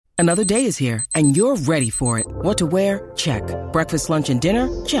Another day is here, and you're ready for it. What to wear? Check. Breakfast, lunch, and dinner?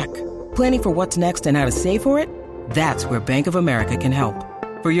 Check. Planning for what's next and how to save for it? That's where Bank of America can help.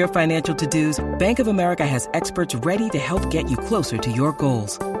 For your financial to-dos, Bank of America has experts ready to help get you closer to your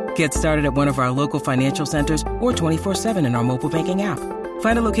goals. Get started at one of our local financial centers or 24/7 in our mobile banking app.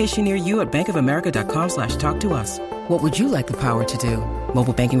 Find a location near you at bankofamerica.com/talktous. What would you like the power to do?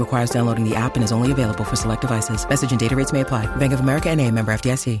 Mobile banking requires downloading the app and is only available for select devices. Message and data rates may apply. Bank of America N.A., member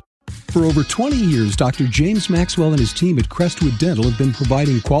FDIC. For over 20 years, Dr. James Maxwell and his team at Crestwood Dental have been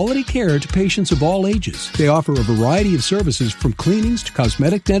providing quality care to patients of all ages. They offer a variety of services from cleanings to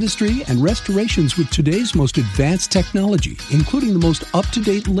cosmetic dentistry and restorations with today's most advanced technology, including the most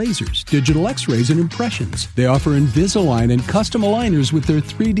up-to-date lasers, digital x-rays, and impressions. They offer Invisalign and custom aligners with their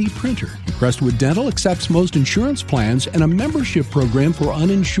 3D printer. Crestwood Dental accepts most insurance plans and a membership program for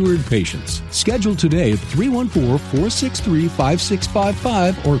uninsured patients. Schedule today at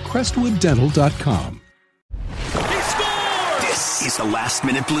 314-463-5655 or crestwooddental.com. This is the Last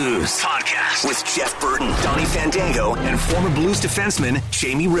Minute Blues podcast with Jeff Burton, Donnie Fandango, and former Blues defenseman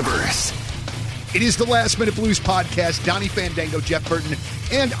Jamie Rivers. It is the Last Minute Blues podcast. Donnie Fandango, Jeff Burton,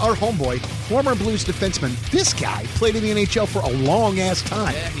 and our homeboy, former Blues defenseman. This guy played in the NHL for a long-ass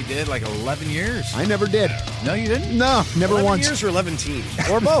time. Yeah, he did, like 11 years. I never did. No, you didn't? No, never 11 once. years or 11 teams?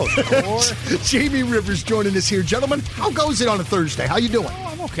 Or both. Jamie Rivers joining us here. Gentlemen, how goes it on a Thursday? How you doing? Oh,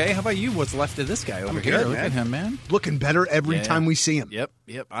 I'm okay. How about you? What's left of this guy over here? good, Look man. at him, man. Looking better every time we see him. Yep.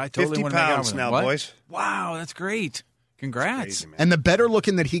 I totally 50 want to make out pounds with him. now, What? boys. Wow, that's great. Congrats. Crazy, man. And the better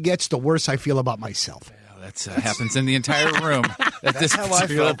looking that he gets, the worse I feel about myself. That happens in the entire room. That's how I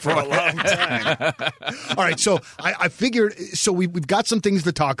felt for a long time. All right, so I figured, so we've got some things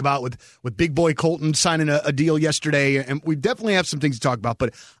to talk about with Big Boy Colton signing a deal yesterday, and we definitely have some things to talk about,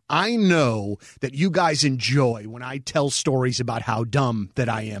 but I know that you guys enjoy when I tell stories about how dumb that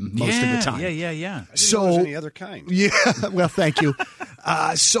I am most of the time. Yeah. I didn't So- know there was any other kind. Yeah, well, thank you.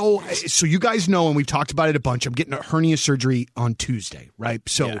 So you guys know, and we've talked about it a bunch, I'm getting a hernia surgery on Tuesday, right?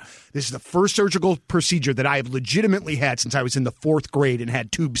 So This is the first surgical procedure that I have legitimately had since I was in the 4th grade and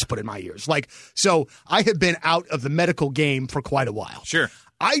had tubes put in my ears. So I have been out of the medical game for quite a while. Sure.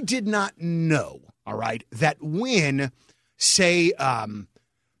 I did not know, all right, that when, say,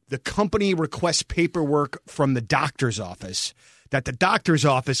 the company requests paperwork from the doctor's office, that the doctor's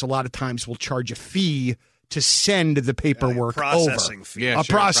office a lot of times will charge a fee to send the paperwork processing over. fee. Yeah, A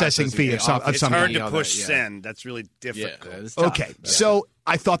sure, processing fee of some It's kind. hard to all push that, yeah. send. That's really difficult. it's tough. Okay, so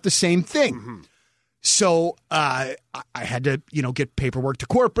I thought the same thing. So I had to, get paperwork to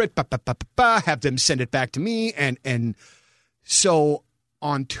corporate, have them send it back to me, and so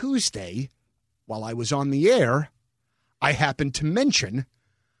on Tuesday, while I was on the air, I happened to mention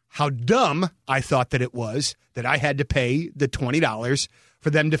how dumb I thought that it was that I had to pay the $20 for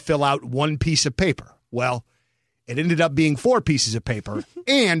them to fill out one piece of paper. Well, it ended up being 4 pieces of paper,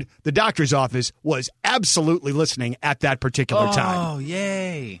 and the doctor's office was absolutely listening at that particular time. Oh,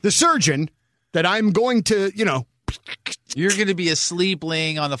 yay. The surgeon that I'm going to, You're going to be asleep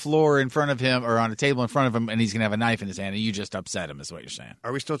laying on the floor in front of him or on a table in front of him, and he's going to have a knife in his hand, and you just upset him is what you're saying.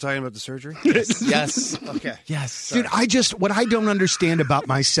 Are we still talking about the surgery? Yes. Okay. Yes. dude, what I don't understand about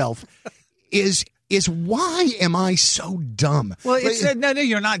myself is why am I so dumb? Well, it's no,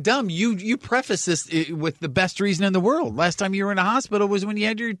 you're not dumb. You preface this with the best reason in the world. Last time you were in a hospital was when you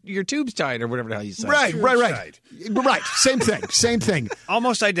had your tubes tied or whatever the hell you said. Right. Right. Same thing.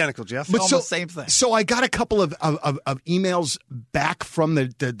 Almost identical, Jeff. But Almost same thing. So I got a couple of emails back from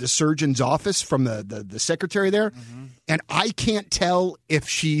the surgeon's office, from the secretary there, and I can't tell if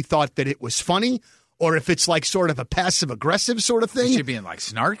she thought that it was funny or if it's like sort of a passive-aggressive sort of thing. Is she being like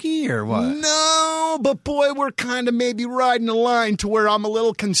snarky or what? No, but boy, we're kind of maybe riding a line to where I'm a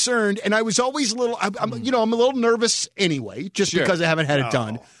little concerned, and I was always a little, I'm a little nervous anyway, just because I haven't had it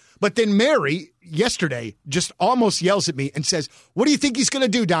done. But then Mary yesterday just almost yells at me and says, "What do you think he's going to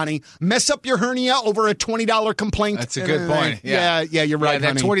do, Donnie? Mess up your hernia over a $20 complaint?" That's a good point. Yeah, you're right,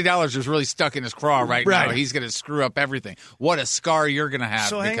 that honey. $20 is really stuck in his craw right now. He's going to screw up everything. What a scar you're going to have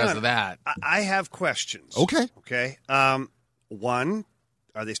because of that. I have questions. Okay. One,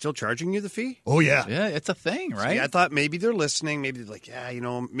 are they still charging you the fee? Oh, yeah. Yeah, it's a thing, right? See, I thought maybe they're listening. Maybe they're like,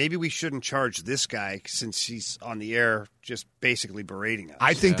 maybe we shouldn't charge this guy since he's on the air just basically berating us.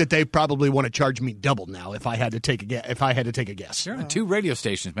 I think that they probably want to charge me double now if I had to take a guess. You're on 2 radio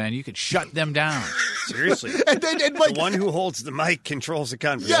stations, man. You could shut them down. Seriously. and the one who holds the mic controls the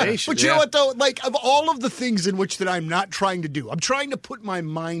conversation. Yeah, but you know what, though? Like, of all of the things in which that I'm not trying to do, I'm trying to put my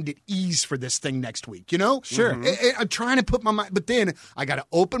mind at ease for this thing next week, you know? Sure. I'm trying to put my mind, but then I got to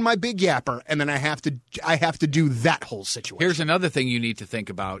open my big yapper, and then I have to do that whole situation. Here's another thing you need to think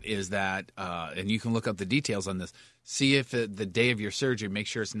about is that, and you can look up the details on this. See if the day of your surgery, make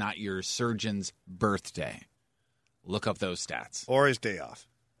sure it's not your surgeon's birthday. Look up those stats. Or his day off.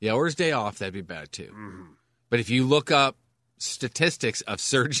 Yeah, or his day off, that'd be bad too. Mm-hmm. But if you look up statistics of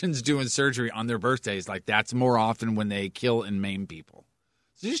surgeons doing surgery on their birthdays, like that's more often when they kill and maim people.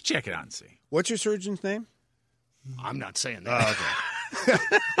 So just check it out and see. What's your surgeon's name? I'm not saying that. Oh,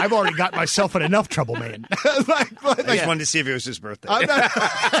 okay. I've already got myself in enough trouble, man. I just wanted to see if it was his birthday.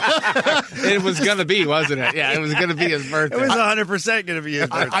 It was going to be, wasn't it? Yeah, it was going to be his birthday. It was 100% going to be his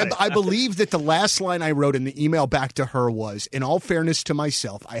birthday. I believe that the last line I wrote in the email back to her was, in all fairness to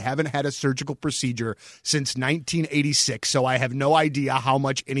myself, I haven't had a surgical procedure since 1986, so I have no idea how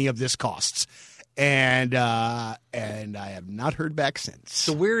much any of this costs. And I have not heard back since.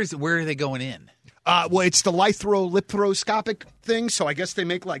 So where are they going in? Well, it's the lithroscopic thing, so I guess they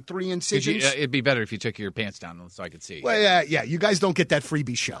make like 3 incisions. It'd be better if you took your pants down so I could see. Well, yeah. You guys don't get that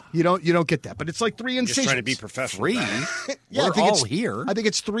freebie show. You don't get that, but it's like 3 incisions. Just trying to be professional. 3? Yeah, we're all here. I think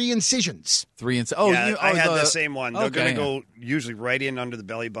it's 3 incisions. 3 incisions. Oh, yeah, I had the same one. They're going to go usually right in under the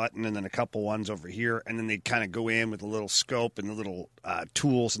belly button, and then a couple ones over here, and then they kind of go in with a little scope and the little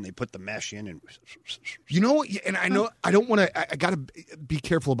tools, and they put the mesh in. And you know, and I know I don't want to. I got to be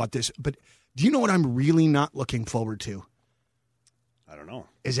careful about this, but. Do you know what I'm really not looking forward to? I don't know.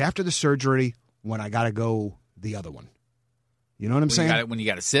 Is after the surgery when I got to go the other one. You know what I'm saying? When you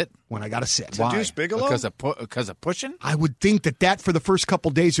got to sit? When I got to sit. Why? Deuce Bigelow? Because of pushing? I would think that for the first couple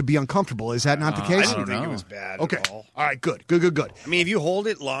days would be uncomfortable. Is that not the case? I didn't think it was bad at all. All right, good. I mean, if you hold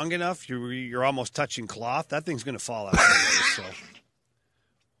it long enough, you're almost touching cloth. That thing's going to fall out anyway, so.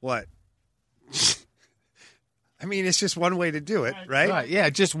 What? I mean, it's just one way to do it, right? Yeah,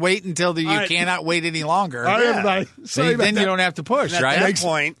 just wait until you cannot wait any longer. All right, everybody. Then you don't have to push, right? At that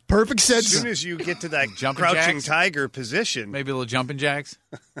point, perfect sense. As soon as you get to that crouching tiger position. Maybe a little jumping jacks.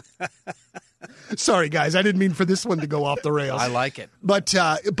 Sorry, guys. I didn't mean for this one to go off the rails. I like it. But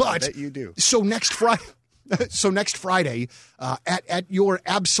I bet you do. So next Friday... at your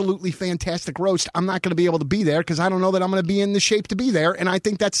absolutely fantastic roast, I'm not going to be able to be there because I don't know that I'm going to be in the shape to be there, and I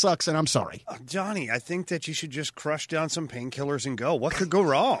think that sucks, and I'm sorry. Johnny, I think that you should just crush down some painkillers and go. What could go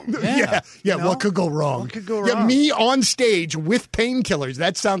wrong? Yeah. What could go wrong? What could go wrong? Yeah, me on stage with painkillers.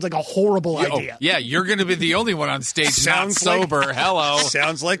 That sounds like a horrible idea. Yeah, you're going to be the only one on stage not sober. Hello.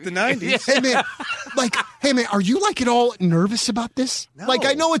 Sounds like the 90s. Hey, man, are you at all nervous about this? No.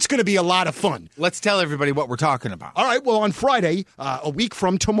 I know it's going to be a lot of fun. Let's tell everybody what we're talking about. All right, well, on Friday, a week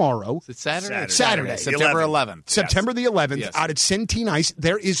from tomorrow. Is it Saturday? Saturday. September 11th. September the 11th, out at Centene Ice,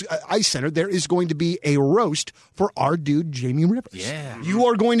 there is Ice Center. There is going to be a roast for our dude, Jamie Rivers. Yeah. You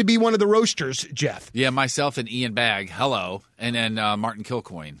are going to be one of the roasters, Jeff. Yeah, myself and Ian Bagg. Hello. And then Martin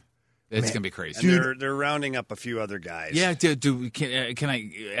Kilcoyne. It's going to be crazy. And they're rounding up a few other guys. Yeah, can I,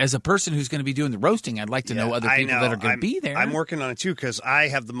 as a person who's going to be doing the roasting, I'd like to know other people that are going to be there. I'm working on it, too, because I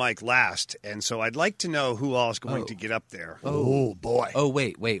have the mic last, and so I'd like to know who all is going to get up there. Oh, boy. Oh,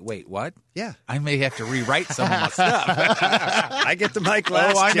 wait, what? Yeah. I may have to rewrite some of my stuff. I get the mic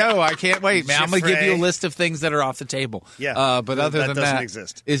last. Oh, I know. I can't wait, man. I'm going to give you a list of things that are off the table. Yeah. But other than that, doesn't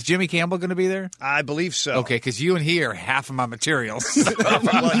exist. Is Jimmy Campbell going to be there? I believe so. Okay, because you and he are half of my materials.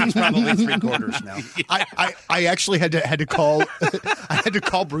 Well, he's probably 3/4 now. I actually had to call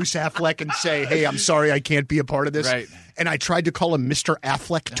Bruce Affleck and say, hey, I'm sorry I can't be a part of this. Right. And I tried to call him Mr.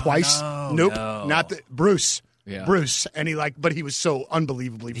 Affleck twice. Nope. Not Bruce. Yeah. Bruce, and but he was so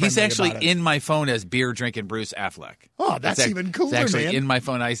unbelievably friendly. He's actually about it. in my phone as beer drinking Bruce Affleck. Oh, that's even cooler, It's actually man. in my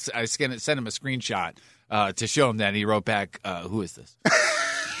phone. I sent him a screenshot to show him that, and he wrote back, who is this?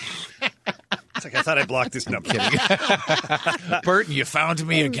 It's like, I thought I blocked this number. Burton, you found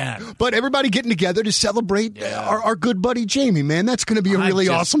me again. But everybody getting together to celebrate our good buddy Jamie, man. That's going to be a really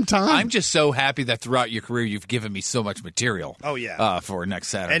awesome time. I'm just so happy that throughout your career you've given me so much material. Oh, yeah. For next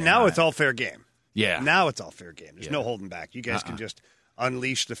Saturday. And now night. it's all fair game. Yeah. Now it's all fair game. There's no holding back. You guys can just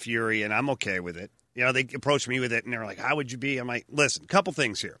unleash the fury, and I'm okay with it. You know, they approached me with it, and they're like, how would you be? I'm like, listen, couple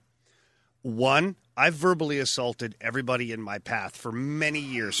things here. One, I've verbally assaulted everybody in my path for many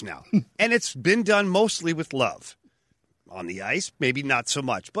years now, and it's been done mostly with love. On the ice, maybe not so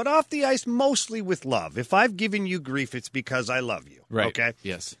much, but off the ice, mostly with love. If I've given you grief, it's because I love you. Right. Okay?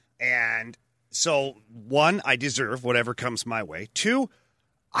 Yes. And so, one, I deserve whatever comes my way. Two,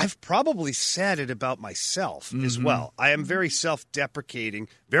 I've probably said it about myself as well. I am very self-deprecating,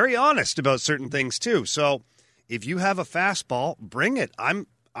 very honest about certain things too. So if you have a fastball, bring it. I'm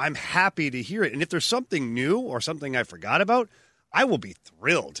happy to hear it. And if there's something new or something I forgot about, I will be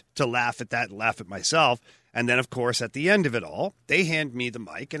thrilled to laugh at that and laugh at myself. And then, of course, at the end of it all, they hand me the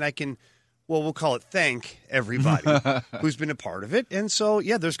mic, and I can, well, we'll call it thank everybody who's been a part of it. And so,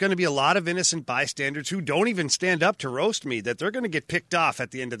 yeah, there's going to be a lot of innocent bystanders who don't even stand up to roast me, that they're going to get picked off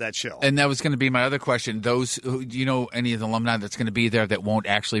at the end of that show. And that was going to be my other question. Those, do you know any of the alumni that's going to be there that won't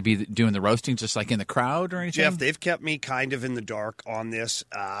actually be doing the roasting, just like in the crowd or anything? Jeff, they've kept me kind of in the dark on this,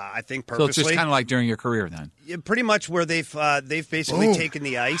 I think purposely. So it's just kind of like during your career then? Yeah, pretty much where they've basically taken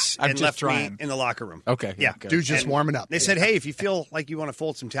the ice and left me in the locker room. Okay. Yeah. Good. Dude's just warming up. They said, hey, if you feel like you want to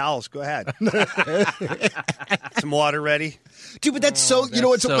fold some towels, go ahead. Some water ready. Dude, but that's so, you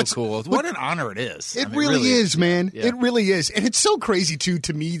know, it's so cool. What an honor it is. It really is, man. Yeah. It really is. And it's so crazy, too,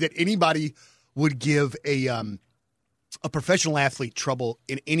 to me that anybody would give a professional athlete trouble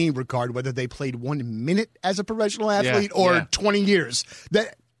in any regard, whether they played 1 minute as a professional athlete or 20 years.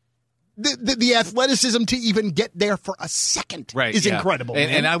 That the athleticism to even get there for a second is incredible.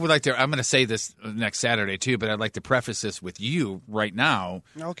 And I would like to, I'm going to say this next Saturday too, but I'd like to preface this with you right now.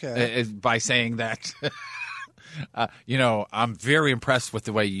 Okay. By saying that, I'm very impressed with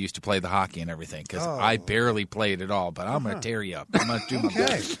the way you used to play the hockey and everything, because I barely played at all, but I'm going to tear you up. I'm going to do my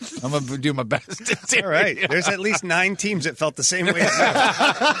best. I'm going to do my best. All right. There's at least 9 teams that felt the same way as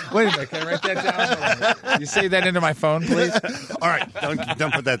you. Wait a minute. Can I write that down? You say that into my phone, please? All right.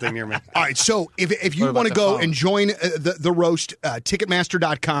 Don't put that thing near me. All right, so if you want to go and join the roast,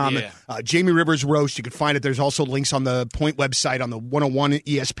 Ticketmaster.com, Jamie Rivers roast, you can find it. There's also links on the Point website, on the 101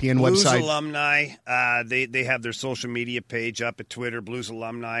 ESPN Blues website. Alumni, they have their social media page up at Twitter, Blues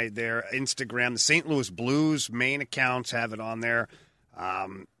Alumni, their Instagram, the St. Louis Blues main accounts have it on there.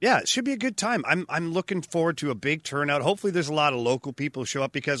 It should be a good time. I'm looking forward to a big turnout. Hopefully there's a lot of local people who show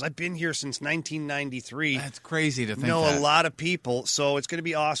up, because I've been here since 1993. That's crazy to think a lot of people, so it's going to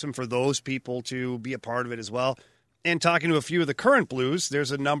be awesome for those people to be a part of it as well. And talking to a few of the current Blues,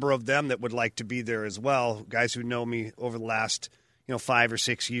 there's a number of them that would like to be there as well, guys who know me over the last 5 or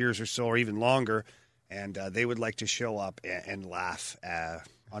 6 years or so, or even longer, and they would like to show up and laugh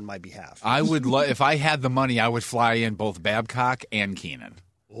on my behalf. I would if I had the money, I would fly in both Babcock and Keenan.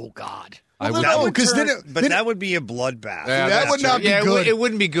 Oh, God. That would be a bloodbath. That would not be good. It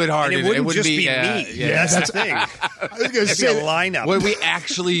wouldn't be good-hearted. And it wouldn't just be me. That's the thing. It'd be a lineup. Would we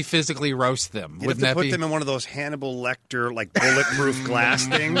actually physically roast them? You'd have to put them in one of those Hannibal Lecter, bulletproof glass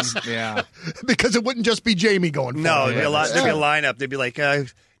things. Yeah. Because it wouldn't just be Jamie going for it. No, there'd be a lineup. They'd be like,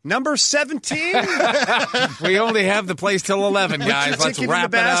 number 17? We only have the place till 11, guys. Let's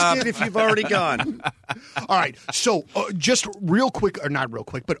wrap it up. If you've already gone. All right. So just real quick, or not real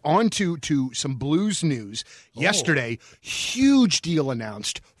quick, but on to some Blues news. Yesterday, huge deal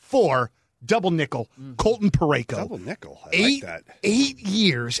announced for double nickel, Colton Parayko. Double nickel. I like that. 8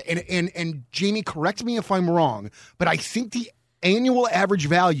 years. And Jamie, correct me if I'm wrong, but I think the annual average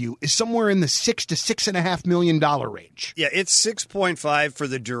value is somewhere in the $6 to $6.5 million range. Yeah, it's 6.5 for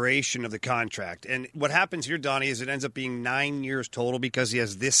the duration of the contract. And what happens here, Donnie, is it ends up being 9 years total, because he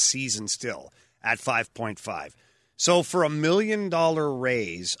has this season still at 5.5. So for $1 million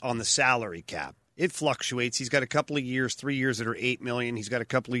raise on the salary cap, it fluctuates. He's got a couple of years, 3 years that are $8 million. He's got a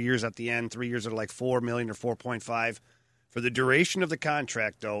couple of years at the end, 3 years that are like $4 million or 4.5. For the duration of the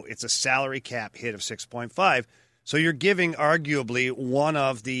contract, though, it's a salary cap hit of 6.5. So you're giving arguably one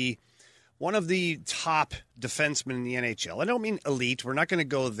of the top defensemen in the NHL. I don't mean elite. We're not going to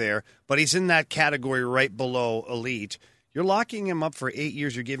go there, but he's in that category right below elite. You're locking him up for 8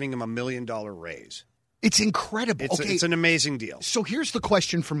 years. You're giving him $1 million raise. It's incredible. It's an amazing deal. So here's the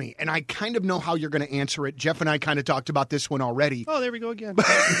question for me, and I kind of know how you're going to answer it. Jeff and I kind of talked about this one already. Oh, there we go again.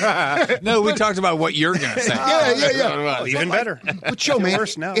 No, we talked about what you're going to say. Yeah. Oh, even better. But Joe, man,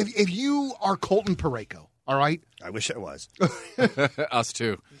 worse now. If you are Colton Parayko, all right? I wish I was. Us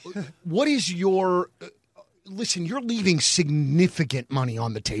too. What is your listen, you're leaving significant money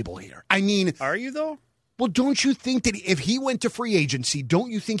on the table here. I mean, are you though? Well, don't you think that if he went to free agency,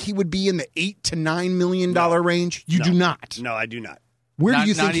 don't you think he would be in the $8 to $9 million range? You do not. No, I do not. Where do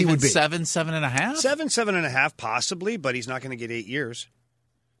you think he would be? 7.5? 7.5 possibly, but he's not going to get 8 years.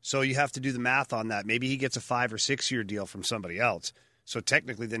 So you have to do the math on that. Maybe he gets a 5 or 6 year deal from somebody else. So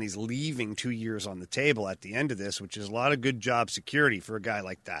technically then he's leaving 2 years on the table at the end of this, which is a lot of good job security for a guy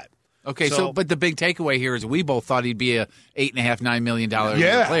like that. Okay, so but the big takeaway here is we both thought he'd be a $8.5, $9 million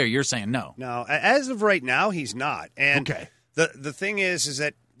player. You're saying no. No, as of right now, he's not. And the thing is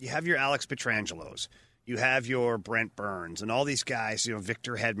that you have your Alex Petrangelos, you have your Brent Burns, and all these guys,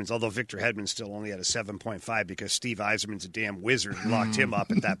 Victor Hedman's, although Victor Hedman's still only at a 7.5 because Steve Yzerman's a damn wizard and locked him up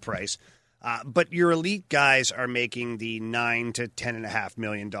at that price. But your elite guys are making the $9 to $10.5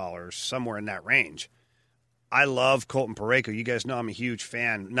 million, somewhere in that range. I love Colton Parayko. You guys know I'm a huge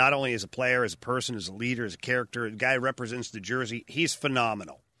fan, not only as a player, as a person, as a leader, as a character. The guy who represents the jersey. He's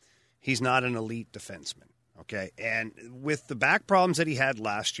phenomenal. He's not an elite defenseman, okay? And with the back problems that he had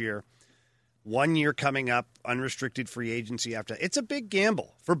last year, 1 year coming up, unrestricted free agency after, it's a big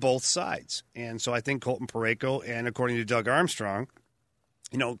gamble for both sides. And so I think Colton Parayko, and according to Doug Armstrong,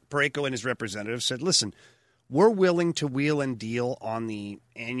 Parayko and his representative said, listen, we're willing to wheel and deal on the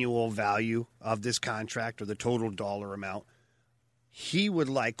annual value of this contract or the total dollar amount.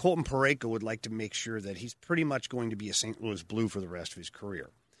 Colton Parayko would like to make sure that he's pretty much going to be a St. Louis Blue for the rest of his career.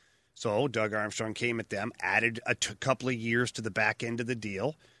 So Doug Armstrong came at them, added a couple of years to the back end of the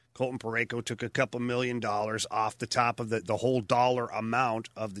deal. Colton Parayko took a couple $1 million off the top of the whole dollar amount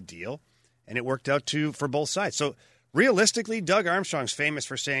of the deal, and it worked out for both sides. So realistically, Doug Armstrong's famous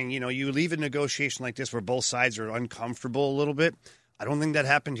for saying, you leave a negotiation like this where both sides are uncomfortable a little bit. I don't think that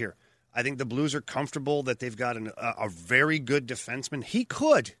happened here. I think the Blues are comfortable that they've got a very good defenseman. He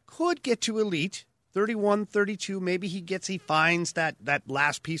could get to elite, 31, 32. Maybe he finds that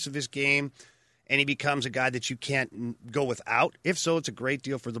last piece of his game, and he becomes a guy that you can't go without. If so, it's a great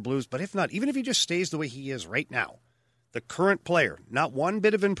deal for the Blues. But if not, even if he just stays the way he is right now, the current player, not one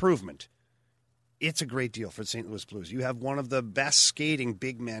bit of improvement, it's a great deal for the St. Louis Blues. You have one of the best skating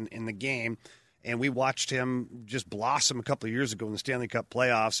big men in the game, and we watched him just blossom a couple of years ago in the Stanley Cup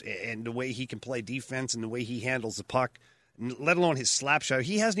playoffs, and the way he can play defense and the way he handles the puck, let alone his slap shot.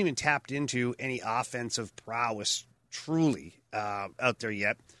 He hasn't even tapped into any offensive prowess truly out there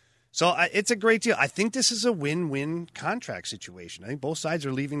yet. So it's a great deal. I think this is a win-win contract situation. I think both sides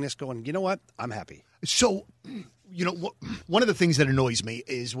are leaving this going, you know what, I'm happy. So, one of the things that annoys me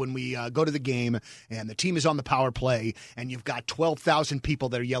is when we go to the game and the team is on the power play and you've got 12,000 people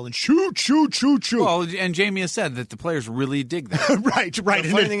that are yelling, shoot, shoot, shoot, shoot. Well, and Jamie has said that the players really dig that. Right. The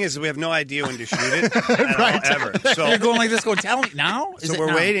funny thing is we have no idea when to shoot it Right. ever. So you're going like this, tell me now? So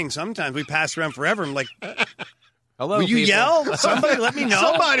we're waiting sometimes. We pass around forever. I'm like, hello, will you people. yell? Somebody let me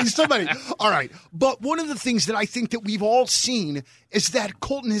know. Somebody. All right. But one of the things that I think that we've all seen is that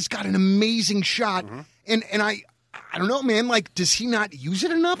Colton has got an amazing shot. Mm-hmm. And I don't know, man. Like, does he not use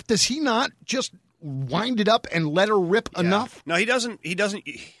it enough? Does he not just wind it up and let her rip enough? No, he doesn't.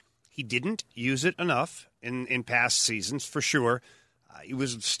 He didn't use it enough in past seasons, for sure. He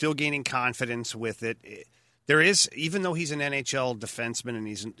was still gaining confidence with it. There is, even though he's an NHL defenseman and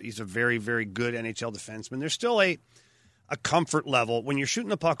he's a very, very good NHL defenseman, there's still a comfort level. When you're shooting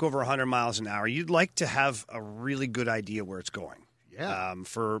the puck over 100 miles an hour, you'd like to have a really good idea where it's going. Yeah.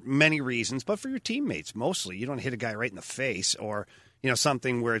 For many reasons, but for your teammates mostly. You don't hit a guy right in the face or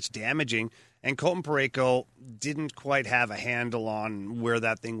something where it's damaging. And Colton Parayko didn't quite have a handle on where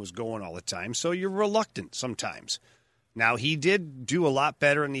that thing was going all the time, so you're reluctant sometimes. Now, he did do a lot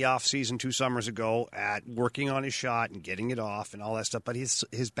better in the offseason 2 summers ago at working on his shot and getting it off and all that stuff, but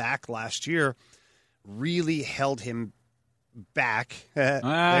his back last year really held him back.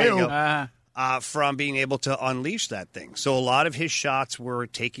 There you go. From being able to unleash that thing. So a lot of his shots were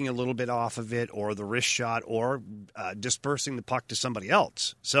taking a little bit off of it, or the wrist shot, or dispersing the puck to somebody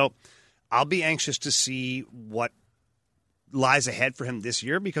else. So I'll be anxious to see what lies ahead for him this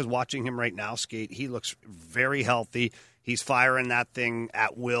year, because watching him right now skate, he looks very healthy. He's firing that thing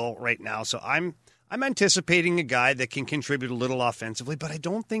at will right now. So I'm anticipating a guy that can contribute a little offensively, but I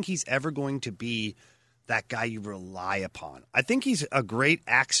don't think he's ever going to be that guy you rely upon. I think he's a great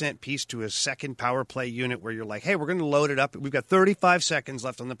accent piece to his second power play unit where you're like, hey, we're going to load it up. We've got 35 seconds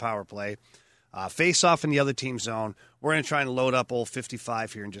left on the power play. Face off in the other team's zone. We're going to try and load up old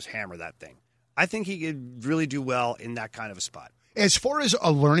 55 here and just hammer that thing. I think he could really do well in that kind of a spot. As far as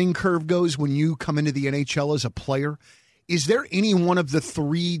a learning curve goes, when you come into the NHL as a player, is there any one of the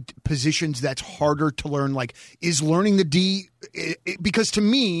 3 positions that's harder to learn? Like, is learning the D? Because to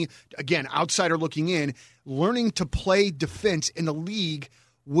me, again, outsider looking in, learning to play defense in the league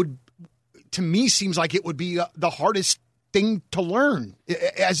would, to me, seems like it would be the hardest thing to learn.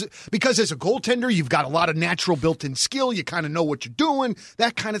 Because as a goaltender, you've got a lot of natural built-in skill. You kind of know what you're doing,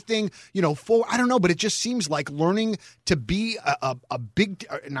 that kind of thing. I don't know, but it just seems like learning to be a big,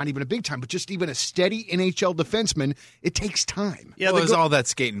 not even a big time, but just even a steady NHL defenseman, it takes time. Yeah, there's all that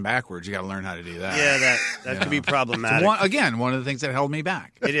skating backwards. You got to learn how to do that. Yeah, that could be problematic. So one of the things that held me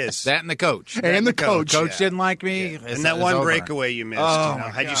back. It is. That and the coach. And the coach. Coach didn't like me. Yeah. And that one breakaway you missed.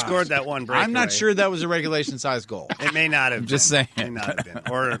 Had you scored that one breakaway. I'm not sure that was a regulation-sized goal. It may not have I'm been. just saying. It may not have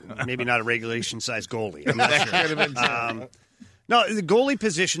been. Or maybe not a regulation-sized goalie. I'm not sure. No, the goalie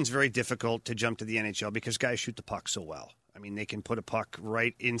position is very difficult to jump to the NHL because guys shoot the puck so well. I mean, they can put a puck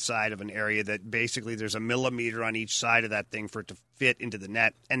right inside of an area that basically there's a millimeter on each side of that thing for it to fit into the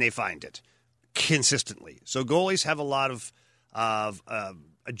net, and they find it. consistently. So goalies have a lot of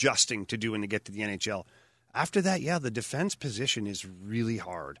adjusting to do when they get to the NHL. After that, the defense position is really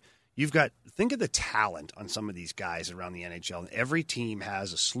hard. Think of the talent on some of these guys around the NHL. Every team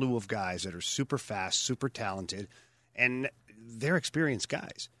has a slew of guys that are super fast, super talented, and they're experienced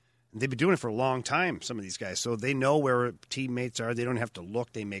guys. They've been doing it for a long time, some of these guys, so they know where teammates are. They don't have to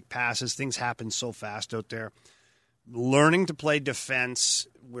look. They make passes. Things happen so fast out there. Learning to play defense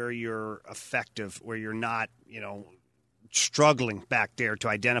where you're effective, where you're not, struggling back there to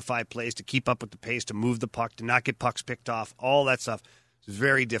identify plays, to keep up with the pace, to move the puck, to not get pucks picked off, all that stuff is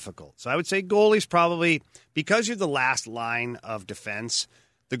very difficult. So I would say goalies probably, because you're the last line of defense,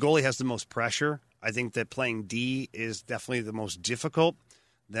 the goalie has the most pressure. I think that playing D is definitely the most difficult.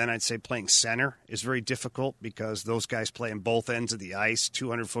 Then I'd say playing center is very difficult because those guys play in both ends of the ice,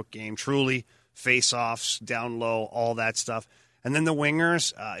 200-foot game, truly, face-offs, down low, all that stuff. And then the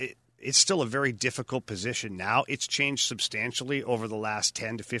wingers, it's still a very difficult position now. It's changed substantially over the last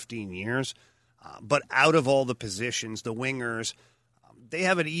 10 to 15 years. But out of all the positions, the wingers, they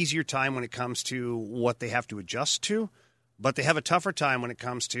have an easier time when it comes to what they have to adjust to. But they have a tougher time when it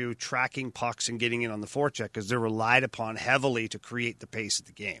comes to tracking pucks and getting in on the forecheck because they're relied upon heavily to create the pace of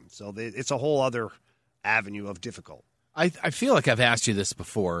the game. So it's a whole other avenue of difficult. I feel like I've asked you this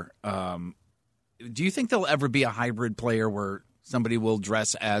before. Do you think there'll ever be a hybrid player where somebody will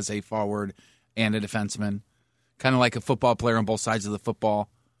dress as a forward and a defenseman? Kind of like a football player on both sides of the football?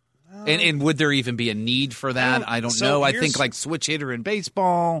 And would there even be a need for that? I don't know. I think like switch hitter in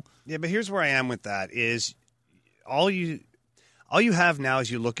baseball. Yeah, but here's where I am with that is all you have now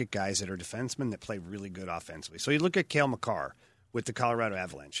is you look at guys that are defensemen that play really good offensively. So you look at Cale Makar with the Colorado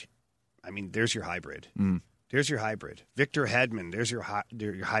Avalanche. I mean, there's your hybrid. There's your hybrid. Victor Hedman, there's your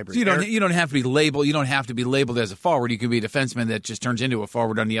hybrid. So you don't have to be labeled. You don't have to be labeled as a forward. You can be a defenseman that just turns into a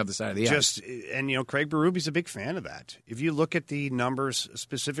forward on the other side of the ice. And Craig Berube's a big fan of that. If you look at the numbers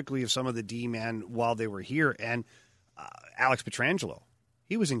specifically of some of the D-men while they were here, and Alex Pietrangelo,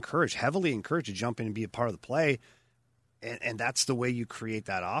 he was heavily encouraged to jump in and be a part of the play, and that's the way you create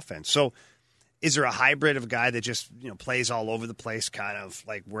that offense. So is there a hybrid of a guy that just plays all over the place, kind of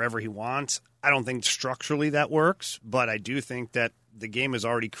like wherever he wants? I don't think structurally that works, but I do think that the game has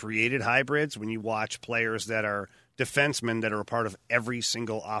already created hybrids. When you watch players that are defensemen that are a part of every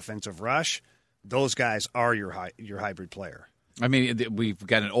single offensive rush, those guys are your hybrid player. I mean, we've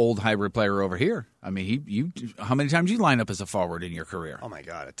got an old hybrid player over here. I mean, how many times you line up as a forward in your career? Oh my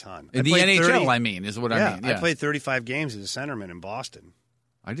God, a ton. In the NHL, I mean, is what I mean. Yeah, I played 35 games as a centerman in Boston.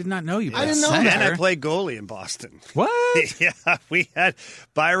 I did not know you. I didn't know that. And I played goalie in Boston. What? Yeah, we had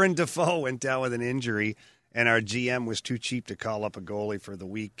Byron Dafoe went down with an injury, and our GM was too cheap to call up a goalie for the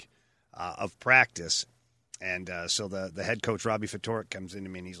week of practice. And so the head coach, Robbie Fatorik, comes into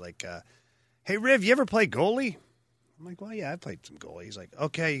me, and he's like, hey, Riv, you ever play goalie? I'm like, well, yeah, I played some goalie. He's like,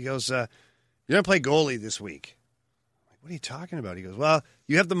 okay. He goes, you're going to play goalie this week. I'm like, what are you talking about? He goes, well,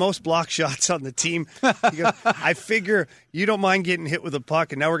 you have the most block shots on the team. He goes, I figure you don't mind getting hit with a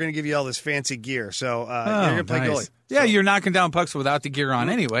puck, and now we're going to give you all this fancy gear. So you're going to play goalie. Yeah, you're knocking down pucks without the gear on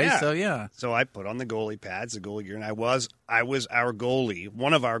anyway. Yeah. So, yeah. So I put on the goalie pads, the goalie gear, and I was our goalie,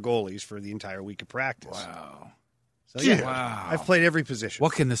 one of our goalies for the entire week of practice. Wow. So, yeah, wow. I've played every position.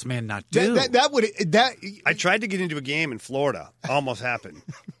 What can this man not do? I tried to get into a game in Florida. Almost happened.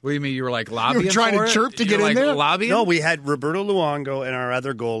 What do you mean? You were like lobbying? You were trying for to it? chirp to You get were in like there? Lobbying? No, we had Roberto Luongo and our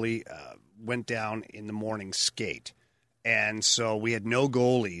other goalie went down in the morning skate. And so we had no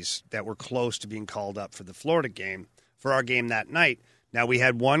goalies that were close to being called up for the Florida game, for our game that night. Now, we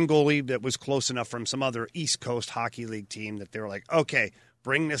had one goalie that was close enough from some other East Coast Hockey League team that they were like, okay,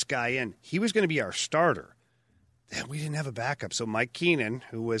 bring this guy in. He was going to be our starter. And we didn't have a backup. So Mike Keenan,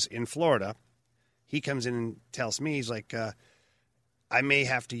 who was in Florida, he comes in and tells me, he's like, I may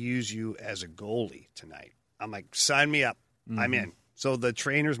have to use you as a goalie tonight. I'm like, sign me up. Mm-hmm. I'm in. So the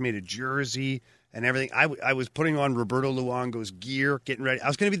trainers made a jersey and everything. I was putting on Roberto Luongo's gear, getting ready. I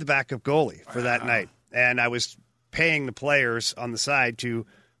was going to be the backup goalie for that night. And I was paying the players on the side to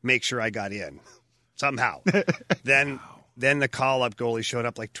make sure I got in somehow. Then the call-up goalie showed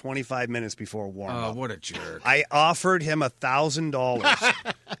up like 25 minutes before warm-up. Oh, what a jerk. I offered him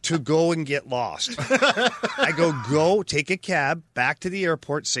 $1,000 to go and get lost. I go, take a cab back to the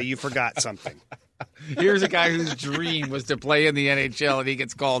airport, say you forgot something. Here's a guy whose dream was to play in the NHL, and he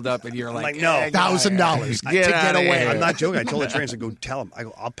gets called up, and you're like, no, $1,000 to get away. I'm not joking. I told the trainer, I go tell him. I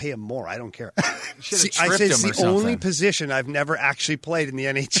go, I'll pay him more. I don't care. See, I said it's the only position I've never actually played in the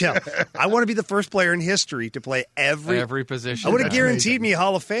NHL. I want to be the first player in history to play every position. I would have guaranteed me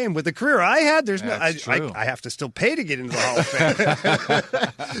Hall of Fame with the career I had. There's true. I have to still pay to get into the Hall of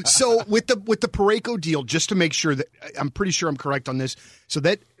Fame. So with the Parayko deal, just to make sure that I'm pretty sure I'm correct on this, so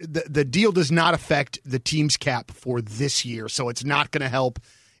that the deal does not affect the team's cap for this year. So it's not going to help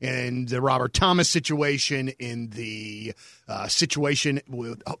in the Robert Thomas situation, in the situation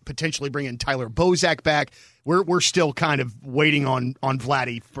with potentially bringing Tyler Bozak back. We're still kind of waiting on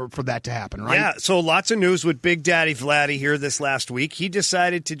Vladdy for that to happen, right? Yeah, so lots of news with Big Daddy Vladdy here this last week. He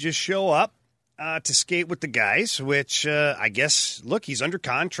decided to just show up to skate with the guys, which I guess, look, he's under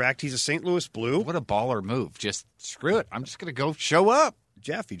contract. He's a St. Louis Blue. What a baller move. Just screw it. I'm just going to go show up.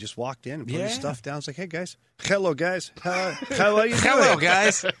 Jeff, he just walked in and put his stuff down. It's like, hey, guys. Hello, guys. How are you doing? Hello,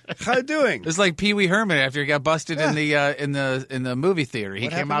 guys. How you doing? It's like Pee Wee Herman after he got busted in the movie theater. He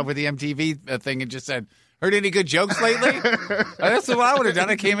came out with the MTV thing and just said, heard any good jokes lately? That's what I would have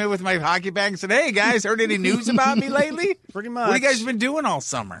done. I came in with my hockey bag and said, hey, guys, heard any news about me lately? Pretty much. What have you guys been doing all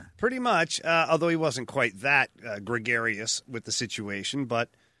summer? Pretty much, although he wasn't quite that gregarious with the situation. But,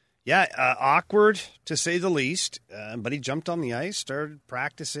 yeah, awkward to say the least. But he jumped on the ice, started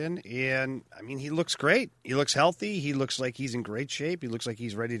practicing, and, I mean, he looks great. He looks healthy. He looks like he's in great shape. He looks like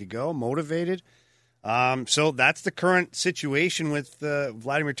he's ready to go, motivated. So that's the current situation with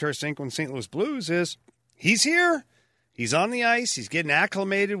Vladimir Tarasenko and St. Louis Blues is he's here. He's on the ice. He's getting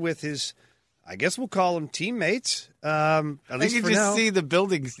acclimated with his, I guess we'll call them teammates. At least you for just now. see the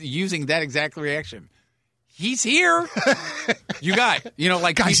buildings using that exact reaction. He's here. You got,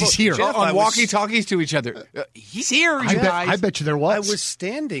 like Guys, people he's here. Jeff, on walkie-talkies to each other. He's here. I bet you there was. I was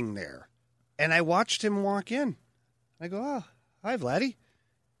standing there, and I watched him walk in. I go, oh, hi, Vladdy.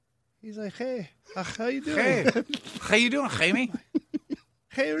 He's like, hey, how you doing? Hey, how you doing, Jamie?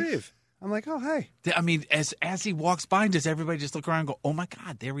 Hey, Reeve. I'm like, oh, hey. I mean, as he walks by, does everybody just look around and go, oh, my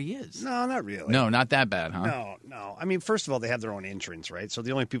God, there he is? No, not really. No, not that bad, huh? No. I mean, first of all, they have their own entrance, right? So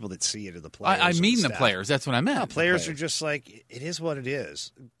the only people that see it are the players. I mean and the staff. players. That's what I meant. No, players are just like, it is what it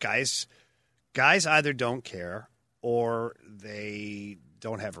is. Guys either don't care or they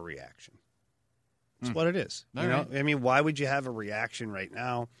don't have a reaction. It's what it is. All you know? right. I mean, why would you have a reaction right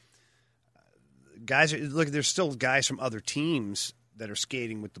now? Guys, look, there's still guys from other teams that are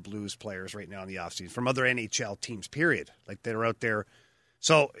skating with the Blues players right now in the offseason, from other NHL teams, period. Like, they're out there.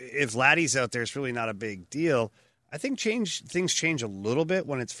 So if Vladdy's out there, it's really not a big deal. I think things change a little bit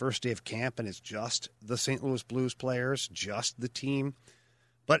when it's first day of camp and it's just the St. Louis Blues players, just the team.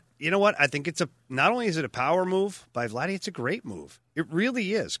 But you know what? I think not only is it a power move by Vladdy, it's a great move. It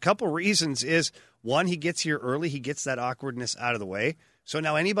really is. Couple reasons is, one, he gets here early. He gets that awkwardness out of the way. So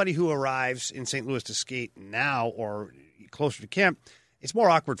now anybody who arrives in St. Louis to skate now or closer to camp, it's more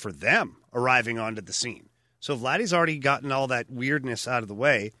awkward for them arriving onto the scene. So Vladdy's already gotten all that weirdness out of the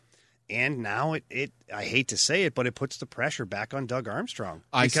way. And now I hate to say it, but it puts the pressure back on Doug Armstrong.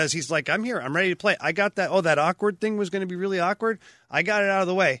 Because he's like, I'm here. I'm ready to play. I got that. Oh, that awkward thing was going to be really awkward. I got it out of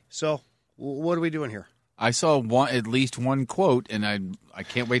the way. So what are we doing here? I saw at least one quote, and I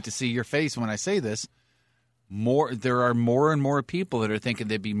can't wait to see your face when I say this. There are more and more people that are thinking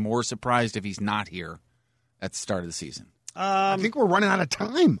they'd be more surprised if he's not here at the start of the season. I think we're running out of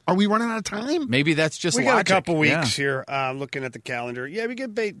time. Are we running out of time? Maybe that's just we logic. got a couple weeks here looking at the calendar. Yeah, we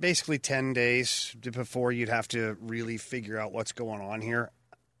get basically 10 days before you'd have to really figure out what's going on here.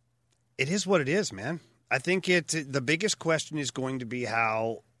 It is what it is, man. I think the biggest question is going to be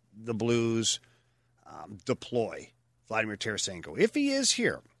how the Blues deploy Vladimir Tarasenko. If he is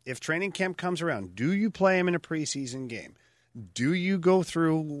here, if training camp comes around, do you play him in a preseason game? Do you go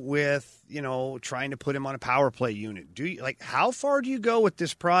through with, trying to put him on a power play unit? How far do you go with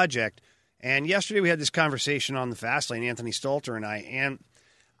this project? And yesterday we had this conversation on the Fast Lane, Anthony Stalter and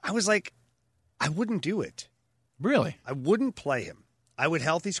I was like, I wouldn't do it. Really? I wouldn't play him. I would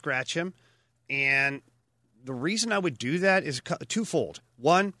healthy scratch him. And the reason I would do that is twofold.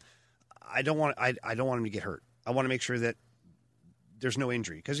 One, I don't want him to get hurt. I want to make sure that there's no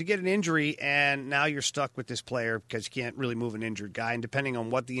injury, because you get an injury and now you're stuck with this player because you can't really move an injured guy. And depending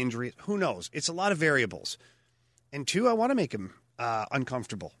on what the injury is, who knows? It's a lot of variables. And two, I want to make him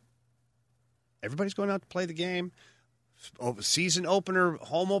uncomfortable. Everybody's going out to play the game. Season opener,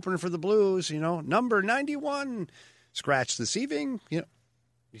 home opener for the Blues, number 91, scratch this evening.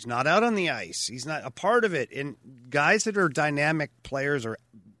 He's not out on the ice. He's not a part of it. And guys that are dynamic players or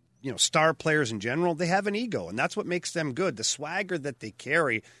star players in general, they have an ego, and that's what makes them good. The swagger that they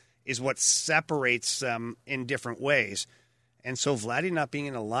carry is what separates them in different ways. And so Vladdy not being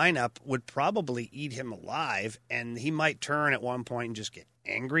in a lineup would probably eat him alive, and he might turn at one point and just get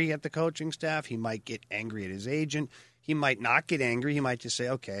angry at the coaching staff. He might get angry at his agent. He might not get angry. He might just say,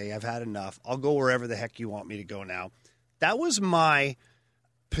 okay, I've had enough. I'll go wherever the heck you want me to go now. That was my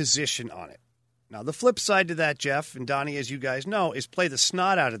position on it. Now, the flip side to that, Jeff and Donnie, as you guys know, is play the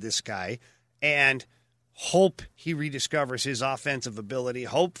snot out of this guy and hope he rediscovers his offensive ability.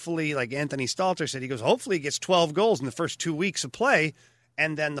 Hopefully, like Anthony Stalter said, he goes, hopefully he gets 12 goals in the first 2 weeks of play,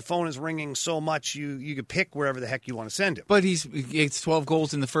 and then the phone is ringing so much you could pick wherever the heck you want to send him. But he gets 12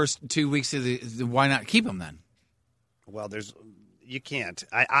 goals in the first 2 weeks of why not keep him then? Well, you can't.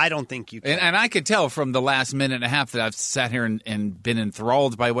 I don't think you can. And I could tell from the last minute and a half that I've sat here and been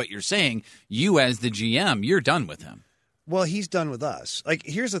enthralled by what you're saying. You, as the GM, you're done with him. Well, he's done with us. Like,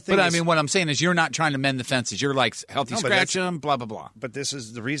 here's the thing. But, I mean, what I'm saying is you're not trying to mend the fences. You're like, healthy scratch him, blah, blah, blah. But this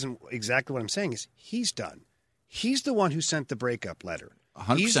is the reason, exactly what I'm saying is he's done. He's the one who sent the breakup letter.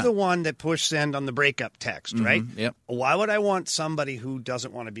 100%. He's the one that pushed send on the breakup text, right? Yep. Why would I want somebody who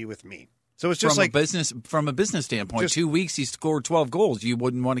doesn't want to be with me? So it's just from a business standpoint, 2 weeks he scored 12 goals. You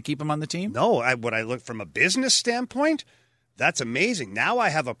wouldn't want to keep him on the team? No, would I look from a business standpoint? That's amazing. Now I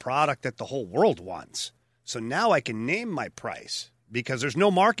have a product that the whole world wants. So now I can name my price because there's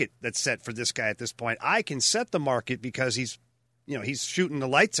no market that's set for this guy at this point. I can set the market because he's shooting the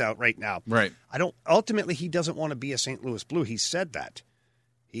lights out right now. Right. Ultimately, he doesn't want to be a St. Louis Blue. He said that.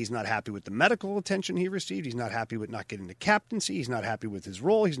 He's not happy with the medical attention he received. He's not happy with not getting the captaincy. He's not happy with his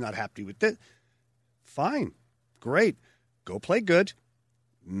role. He's not happy with it. Fine. Great. Go play good.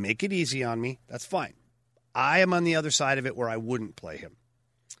 Make it easy on me. That's fine. I am on the other side of it where I wouldn't play him.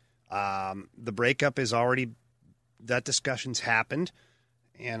 The breakup is already, that discussion's happened,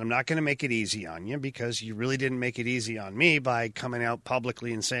 and I'm not going to make it easy on you because you really didn't make it easy on me by coming out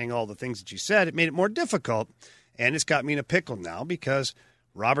publicly and saying all the things that you said. It made it more difficult, and it's got me in a pickle now because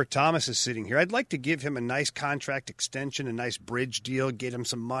Robert Thomas is sitting here. I'd like to give him a nice contract extension, a nice bridge deal, get him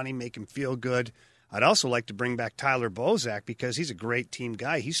some money, make him feel good. I'd also like to bring back Tyler Bozak because he's a great team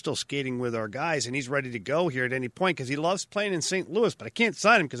guy. He's still skating with our guys, and he's ready to go here at any point because he loves playing in St. Louis. But I can't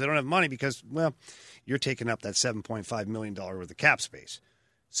sign him because I don't have money because, well, you're taking up that $7.5 million worth of cap space.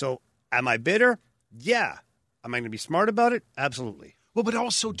 So am I bitter? Yeah. Am I going to be smart about it? Absolutely. Well, but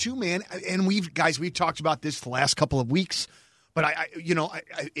also, too, man, and we've talked about this the last couple of weeks, but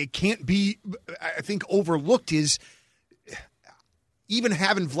it can't be, I think, overlooked is even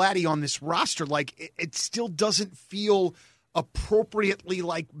having Vladdy on this roster, like it still doesn't feel appropriately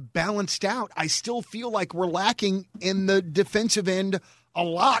like balanced out. I still feel like we're lacking in the defensive end a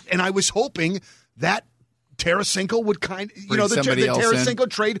lot, and I was hoping that Tarasenko would the Tarasenko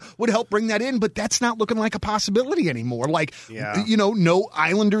trade would help bring that in, but that's not looking like a possibility anymore. Like, no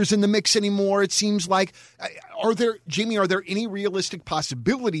Islanders in the mix anymore. It seems like, are there any realistic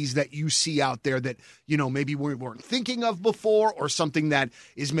possibilities that you see out there that, maybe we weren't thinking of before or something that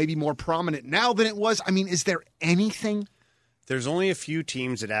is maybe more prominent now than it was? I mean, is there anything? There's only a few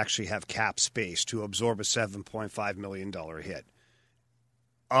teams that actually have cap space to absorb a $7.5 million hit.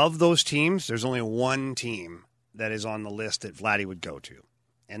 Of those teams, there's only one team that is on the list that Vladdy would go to,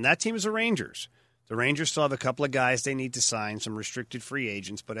 and that team is the Rangers. The Rangers still have a couple of guys they need to sign, some restricted free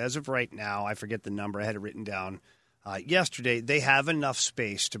agents, but as of right now, I forget the number. I had it written down yesterday. They have enough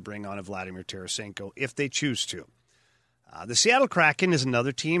space to bring on a Vladimir Tarasenko if they choose to. The Seattle Kraken is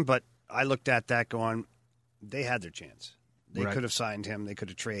another team, but I looked at that going, they had their chance. They could have signed him. They could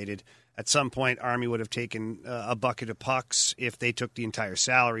have traded. At some point, Army would have taken a bucket of pucks if they took the entire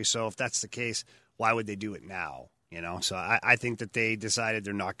salary. So if that's the case, why would they do it now? So I think that they decided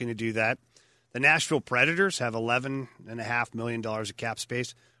they're not going to do that. The Nashville Predators have $11.5 million of cap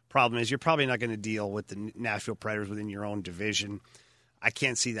space. Problem is, you're probably not going to deal with the Nashville Predators within your own division. I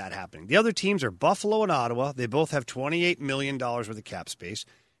can't see that happening. The other teams are Buffalo and Ottawa. They both have $28 million worth of cap space.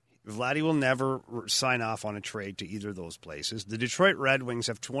 Vladdy will never sign off on a trade to either of those places. The Detroit Red Wings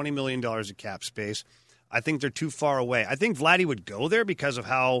have $20 million of cap space. I think they're too far away. I think Vladdy would go there because of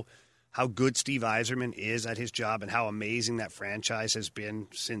how good Steve Yzerman is at his job and how amazing that franchise has been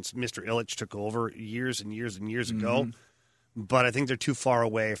since Mr. Ilitch took over years and years and years ago. But I think they're too far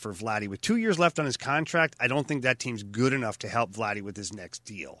away for Vladdy. With 2 years left on his contract, I don't think that team's good enough to help Vladdy with his next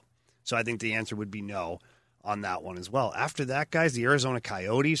deal. So I think the answer would be no on that one as well. After that, guys, the Arizona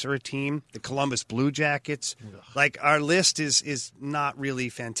Coyotes are a team. The Columbus Blue Jackets. Like, our list is not really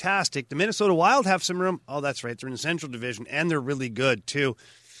fantastic. The Minnesota Wild have some room. Oh, that's right. They're in the Central Division, and they're really good, too.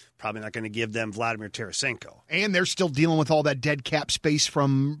 Probably not going to give them Vladimir Tarasenko. And they're still dealing with all that dead cap space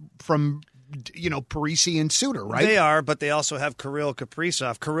from Parisi and Suter, right? They are, but they also have Kirill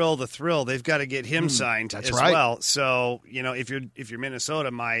Kaprizov, Kirill the Thrill. They've got to get him signed as right. well. So, if you're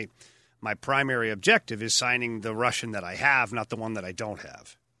Minnesota, my primary objective is signing the Russian that I have, not the one that I don't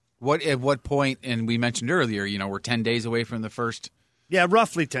have. At what point, and we mentioned earlier, we're 10 days away from the first. Yeah,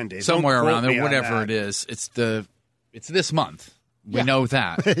 roughly 10 days. Somewhere Don't around quote me there, on whatever that. it is. It's this month. We know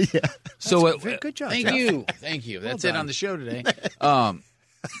that. Yeah. So good job. Thank Jeff. you. Thank you. That's it done. on the show today.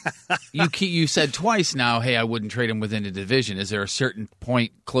 You said twice now, hey, I wouldn't trade him within a division. Is there a certain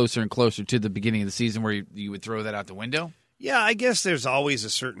point closer and closer to the beginning of the season where you would throw that out the window? Yeah, I guess there's always a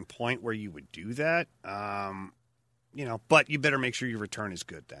certain point where you would do that. But you better make sure your return is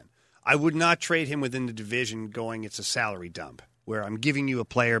good then. I would not trade him within the division going it's a salary dump where I'm giving you a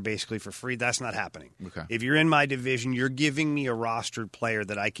player basically for free. That's not happening. Okay. If you're in my division, you're giving me a rostered player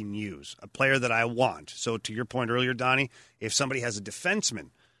that I can use, a player that I want. So to your point earlier, Donnie, if somebody has a defenseman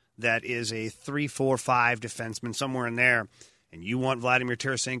that is a 3, 4, 5 defenseman, somewhere in there, and you want Vladimir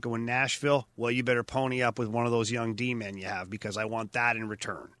Tarasenko in Nashville, well, you better pony up with one of those young D-men you have because I want that in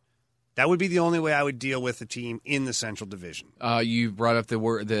return. That would be the only way I would deal with a team in the Central Division. You brought up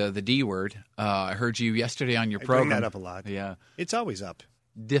the D word. I heard you yesterday on your I program. bring that up a lot. Yeah. It's always up.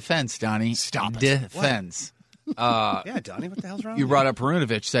 Defense, Donnie. Stop it. Defense. Yeah, Donnie, what the hell's wrong You with brought up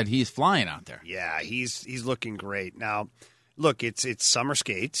Perunovic, said he's flying out there. Yeah, he's looking great. Now, look, it's summer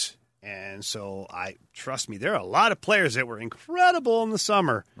skates, and so trust me, there are a lot of players that were incredible in the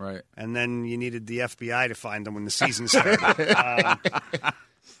summer. Right. And then you needed the FBI to find them when the season started.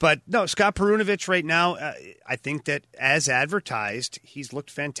 But no, Scott Perunovic right now, I think that as advertised, he's looked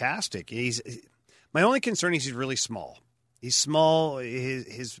fantastic. My only concern is he's really small. He's small.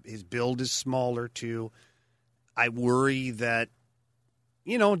 His build is smaller too. I worry that,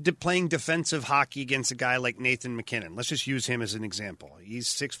 playing defensive hockey against a guy like Nathan McKinnon. Let's just use him as an example. He's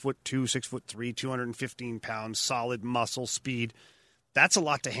 6'2", 6'3", 215 pounds, solid muscle, speed. That's a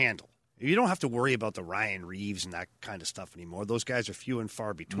lot to handle. You don't have to worry about the Ryan Reeves and that kind of stuff anymore. Those guys are few and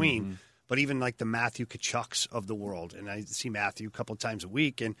far between. Mm-hmm. But even like the Matthew Tkachuks of the world, and I see Matthew a couple of times a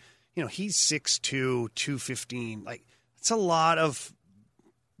week, and he's 6'2", 215. Like, it's a lot of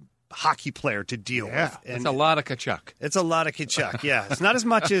hockey player to deal with. And it's a lot of Tkachuk. It's a lot of Tkachuk, yeah. It's not as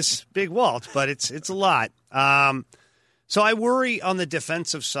much as Big Walt, but it's a lot. So I worry on the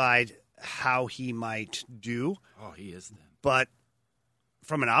defensive side how he might do. Oh, he is then. But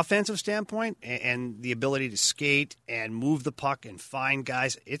from an offensive standpoint and the ability to skate and move the puck and find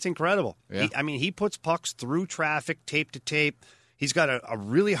guys, it's incredible. Yeah. He puts pucks through traffic, tape to tape. He's got a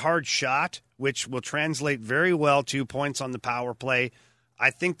really hard shot, which will translate very well to points on the power play.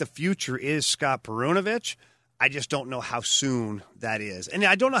 I think the future is Scott Perunovic. I just don't know how soon that is. And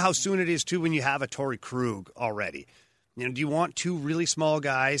I don't know how soon it is, too, when you have a Torrey Krug already. Do you want two really small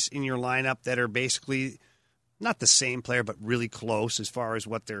guys in your lineup that are basically not the same player, but really close as far as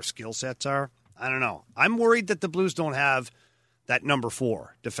what their skill sets are? I don't know. I'm worried that the Blues don't have that number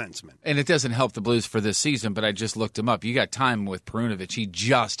 4 defenseman. And it doesn't help the Blues for this season, but I just looked him up. You got time with Perunovic. He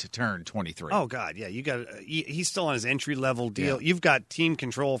just turned 23. Oh, God, yeah. He's still on his entry-level deal. Yeah. You've got team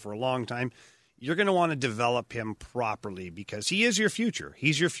control for a long time. You're going to want to develop him properly because he is your future.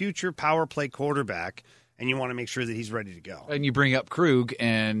 He's your future power play quarterback, and you want to make sure that he's ready to go. And you bring up Krug,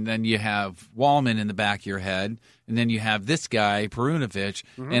 and then you have Wallman in the back of your head, and then you have this guy, Perunovic.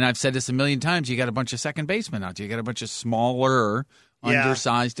 Mm-hmm. And I've said this a million times, you got a bunch of second basemen out there. You got a bunch of smaller,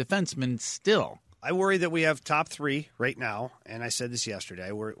 undersized defensemen still. I worry that we have top 3 right now, and I said this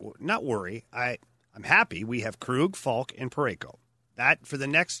yesterday. I'm happy we have Krug, Falk, and Parayko. That, for the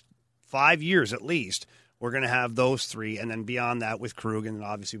next 5 years at least, we're going to have those 3, and then beyond that with Krug, and then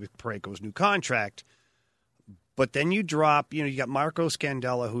obviously with Parayko's new contract. But then you drop, you got Marco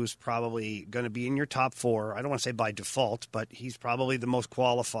Scandella, who's probably going to be in your top 4. I don't want to say by default, but he's probably the most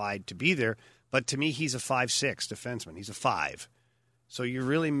qualified to be there. But to me, he's a 5'6" defenseman. He's a 5. So you're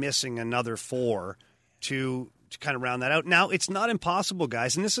really missing another 4 to kind of round that out. Now, it's not impossible,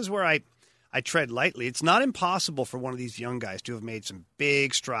 guys, and this is where I tread lightly. It's not impossible for one of these young guys to have made some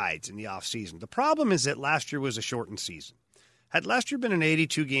big strides in the offseason. The problem is that last year was a shortened season. Had last year been an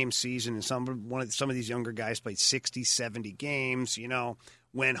 82-game season and some of these younger guys played 60, 70 games,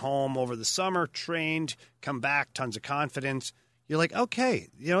 went home over the summer, trained, come back, tons of confidence, you're like, okay,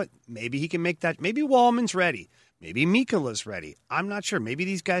 maybe he can make that. Maybe Wallman's ready. Maybe Mikola's ready. I'm not sure. Maybe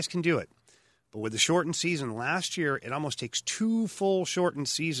these guys can do it. But with the shortened season last year, it almost takes 2 full shortened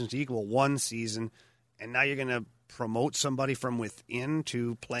seasons to equal 1 season, and now you're going to promote somebody from within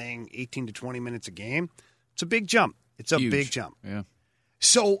to playing 18 to 20 minutes a game. It's a big jump. It's a Huge. big jump. Yeah.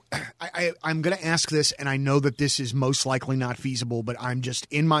 So I'm going to ask this, and I know that this is most likely not feasible, but I'm just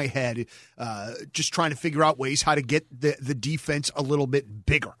in my head just trying to figure out ways how to get the defense a little bit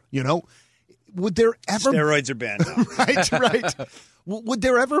bigger, Would there ever... Steroids are banned now. Right. Would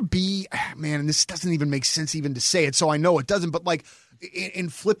there ever be... Man, and this doesn't even make sense even to say it, so I know it doesn't, but like in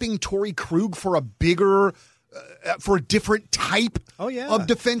flipping Torrey Krug for a bigger... for a different type of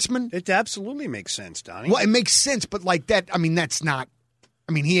defenseman? It absolutely makes sense, Donnie. Well, it makes sense, but like that, that's not...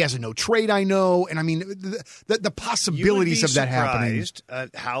 he has a no trade, I know, and the possibilities of that happening. You would be surprised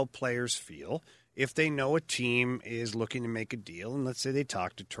at how players feel if they know a team is looking to make a deal, and let's say they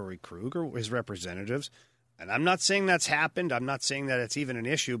talk to Torrey Krug or his representatives, and I'm not saying that's happened. I'm not saying that it's even an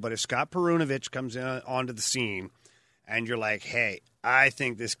issue, but if Scott Perunovich comes onto the scene and you're like, hey, I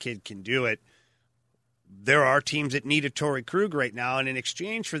think this kid can do it, there are teams that need a Torrey Krug right now, and in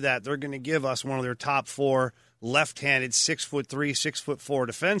exchange for that, they're going to give us one of their top 4 left-handed 6'3", 6'4"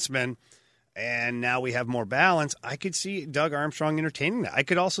 defensemen, and now we have more balance. I could see Doug Armstrong entertaining that. I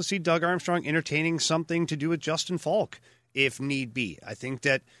could also see Doug Armstrong entertaining something to do with Justin Falk, if need be. I think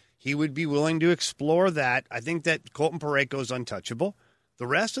that he would be willing to explore that. I think that Colton Parayko is untouchable. The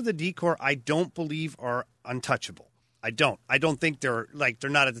rest of the D-Corps, I don't believe are untouchable. I don't think they're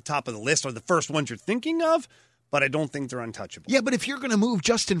not at the top of the list or the first ones you're thinking of, but I don't think they're untouchable. Yeah, but if you're going to move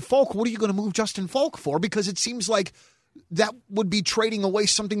Justin Falk, what are you going to move Justin Falk for? Because it seems like that would be trading away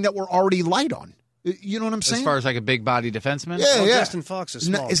something that we're already light on. You know what I'm saying? As far as like a big body defenseman? Yeah. Justin Falk's a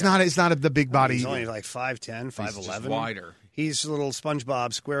small guy. It's not the big body. He's only like 5'10", 5'11". He's just wider. He's a little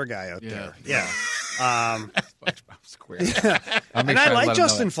SpongeBob square guy out there. Yeah. SpongeBob square. And I like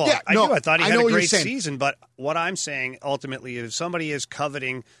Justin Falk. Yeah, I thought he had a great saying. season. But what I'm saying ultimately is somebody is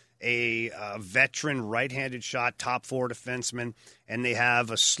coveting a veteran right-handed shot, top 4 defenseman, and they have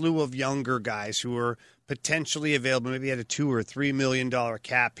a slew of younger guys who are potentially available. Maybe had a $2 or $3 million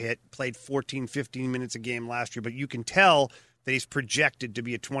cap hit, played 14, 15 minutes a game last year, but you can tell that he's projected to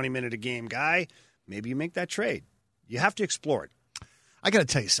be a 20-minute-a-game guy. Maybe you make that trade. You have to explore it. I got to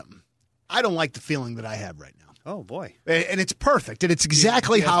tell you something. I don't like the feeling that I have right now. Oh, boy. And it's perfect, and it's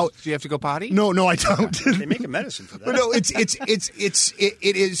exactly how... Do you have to go potty? No, I don't. They make a medicine for that. But no,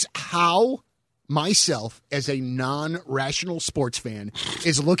 it is how myself as a non-rational sports fan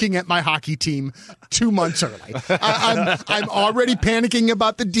is looking at my hockey team 2 months early. I'm already panicking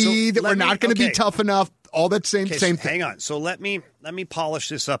about the D, that we're not going to be tough enough. All that same thing. Hang on. So let me polish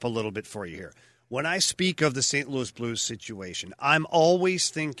this up a little bit for you here. When I speak of the St. Louis Blues situation, I'm always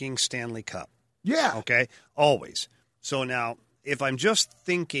thinking Stanley Cup. Yeah. Okay? Always. So now, if I'm just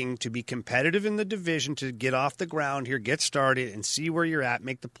thinking to be competitive in the division, to get off the ground here, get started, and see where you're at,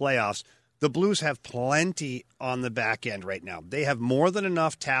 make the playoffs, the Blues have plenty on the back end right now. They have more than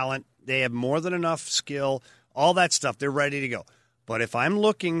enough talent. They have more than enough skill, all that stuff. They're ready to go. But if I'm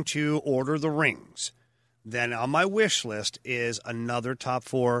looking to order the rings, then on my wish list is another top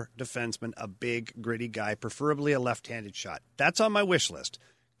 4 defenseman, a big, gritty guy, preferably a left-handed shot. That's on my wish list.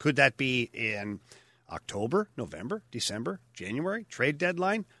 Could that be in October, November, December, January, trade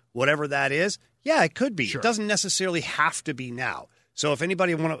deadline, whatever that is? Yeah, it could be. Sure. It doesn't necessarily have to be now. So if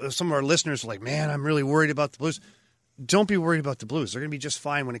anybody, some of our listeners are like, man, I'm really worried about the Blues, don't be worried about the Blues. They're going to be just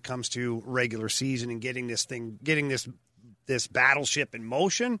fine when it comes to regular season and getting this battleship in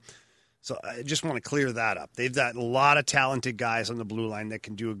motion. So I just want to clear that up. They've got a lot of talented guys on the blue line that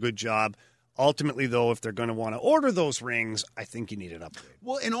can do a good job. Ultimately, though, if they're going to want to order those rings, I think you need an upgrade.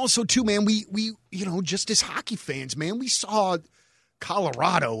 Well, and also, too, man, we just as hockey fans, man, we saw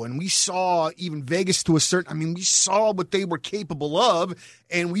Colorado and we saw even Vegas to a certain, we saw what they were capable of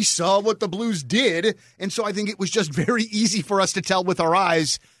and we saw what the Blues did. And so I think it was just very easy for us to tell with our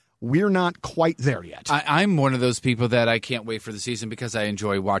eyes, we're not quite there yet. I'm one of those people that I can't wait for the season because I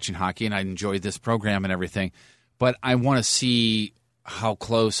enjoy watching hockey and I enjoy this program and everything. But I want to see how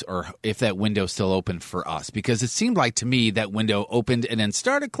close or if that window is still open for us, because it seemed like to me that window opened and then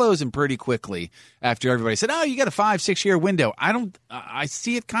started closing pretty quickly after everybody said, oh, you got a 5-6 year window. I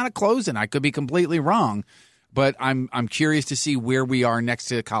see it kind of closing. I could be completely wrong, but I'm curious to see where we are next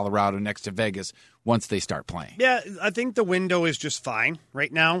to Colorado, next to Vegas once they start playing. Yeah, I think the window is just fine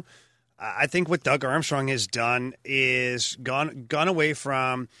right now. I think what Doug Armstrong has done is gone away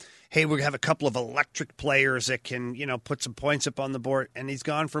from, hey, we have a couple of electric players that can, put some points up on the board, and he's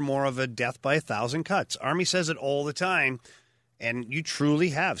gone for more of a death by 1,000 cuts. Army says it all the time, and you truly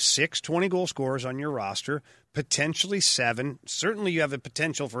have 6 20-goal scorers on your roster, potentially 7. Certainly you have a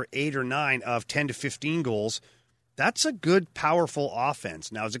potential for 8 or 9 of 10 to 15 goals. That's a good, powerful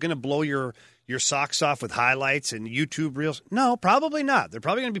offense. Now, is it going to blow your socks off with highlights and YouTube reels? No, probably not. They're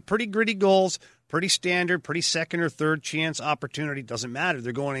probably going to be pretty gritty goals, pretty standard, pretty second or third chance opportunity. Doesn't matter.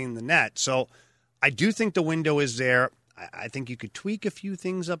 They're going in the net. So I do think the window is there. I think you could tweak a few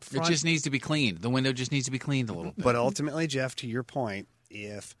things up front. It just needs to be cleaned. The window just needs to be cleaned a little bit. But ultimately, Jeff, to your point,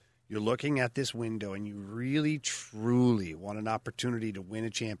 if you're looking at this window and you really, truly want an opportunity to win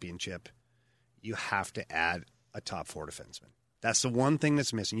a championship, you have to add a top 4 defenseman. That's the one thing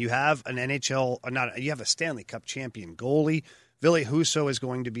that's missing. You have an you have a Stanley Cup champion goalie. Ville Husso is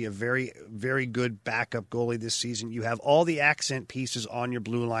going to be a very, very good backup goalie this season. You have all the accent pieces on your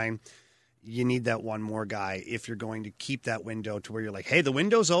blue line. You need that one more guy if you're going to keep that window to where you're like, hey, the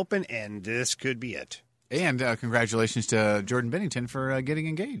window's open and this could be it. And congratulations to Jordan Binnington for getting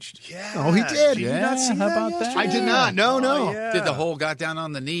engaged. Yeah. Oh, he did. Did you not see how that about yesterday? that? I did not. No. Yeah. Did the whole got down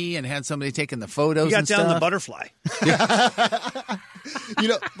on the knee and had somebody taking the photos He got and down stuff? the butterfly.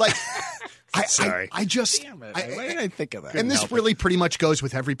 Like, Sorry. I just, Damn it. Why did I think of that? and this really pretty much goes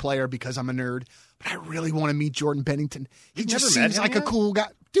with every player because I'm a nerd, but I really want to meet Jordan Bennington. He You've just never met seems him like a yet? cool guy.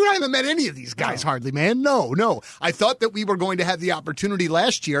 Dude, I haven't met any of these guys hardly, man. No. I thought that we were going to have the opportunity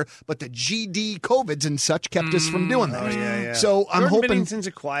last year, but the GD COVIDs and such kept us from doing that. Oh, yeah. So I'm Jordan hoping. Binnington's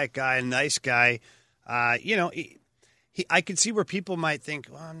a quiet guy, a nice guy. I could see where people might think,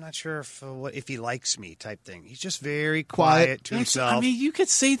 well, I'm not sure if he likes me type thing. He's just very quiet to himself. I mean, you could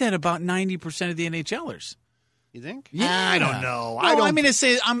say that about 90% of the NHLers. You think? Yeah, I don't know.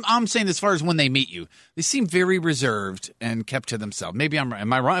 I'm saying as far as when they meet you, they seem very reserved and kept to themselves. Maybe am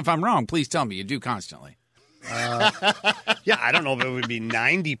I wrong? If I'm wrong, please tell me. You do constantly. Yeah, I don't know if it would be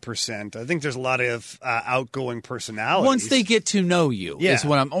 90%. I think there's a lot of outgoing personalities. Once they get to know you, is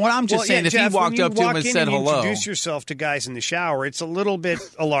what I'm just saying. If Jeff, he walked when up you to him walk and in said you hello, introduce yourself to guys in the shower, it's a little bit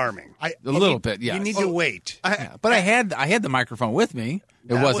alarming. a little bit, yeah. You need to wait. But I had the microphone with me.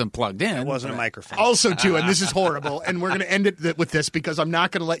 It wasn't plugged in. It wasn't a microphone. Also, too, and this is horrible, and we're going to end it with this because I'm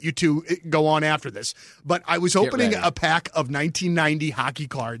not going to let you two go on after this. But I was opening a pack of 1990 hockey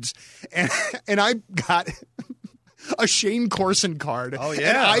cards, and I got a Shane Corson card. Oh, yeah.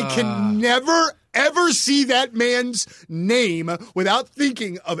 And I can never, ever see that man's name without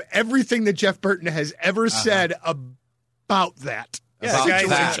thinking of everything that Jeff Burton has ever said about that. Yeah,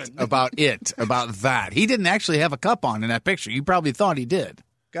 about that. He didn't actually have a cup on in that picture. You probably thought he did.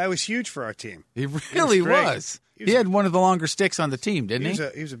 Guy was huge for our team. He really great. was. He had one of the longer sticks on the team, didn't he?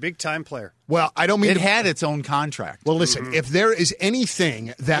 He was a big-time player. Well, I don't mean It had its own contract. Well, listen, if there is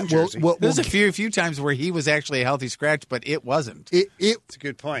anything that will There's a few times where he was actually a healthy scratch, but it wasn't. It's a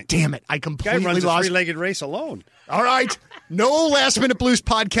good point. Damn it, I Guy completely runs a lost. three-legged race alone. All right, no Last Minute Blues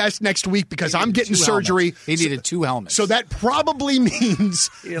podcast next week because I'm getting surgery. He needed 2 helmets. So that probably means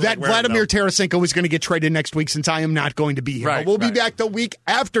that Vladimir Tarasenko is going to get traded next week since I am not going to be here. But we'll be back the week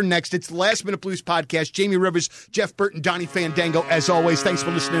after next. It's the Last Minute Blues podcast. Jamie Rivers, Jeff Burton, Donnie Fandango. As always, thanks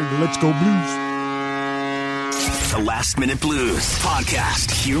for listening to Let's Go Blues. The Last Minute Blues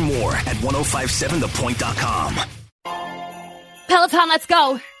podcast. Hear more at 1057thepoint.com. Peloton, let's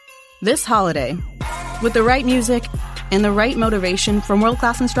go. This holiday, with the right music and the right motivation from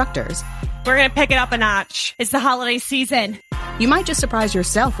world-class instructors, We're going to pick it up a notch. It's the holiday season. you might just surprise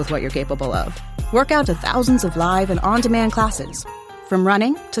yourself with what you're capable of. Work out to thousands of live and on-demand classes, from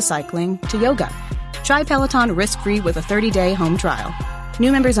running to cycling to yoga. Try Peloton risk-free with a 30-day home trial.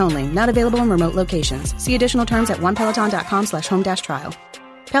 New members only, not available in remote locations. See additional terms at onepeloton.com/home-trial.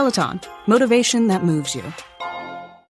 Peloton, motivation that moves you.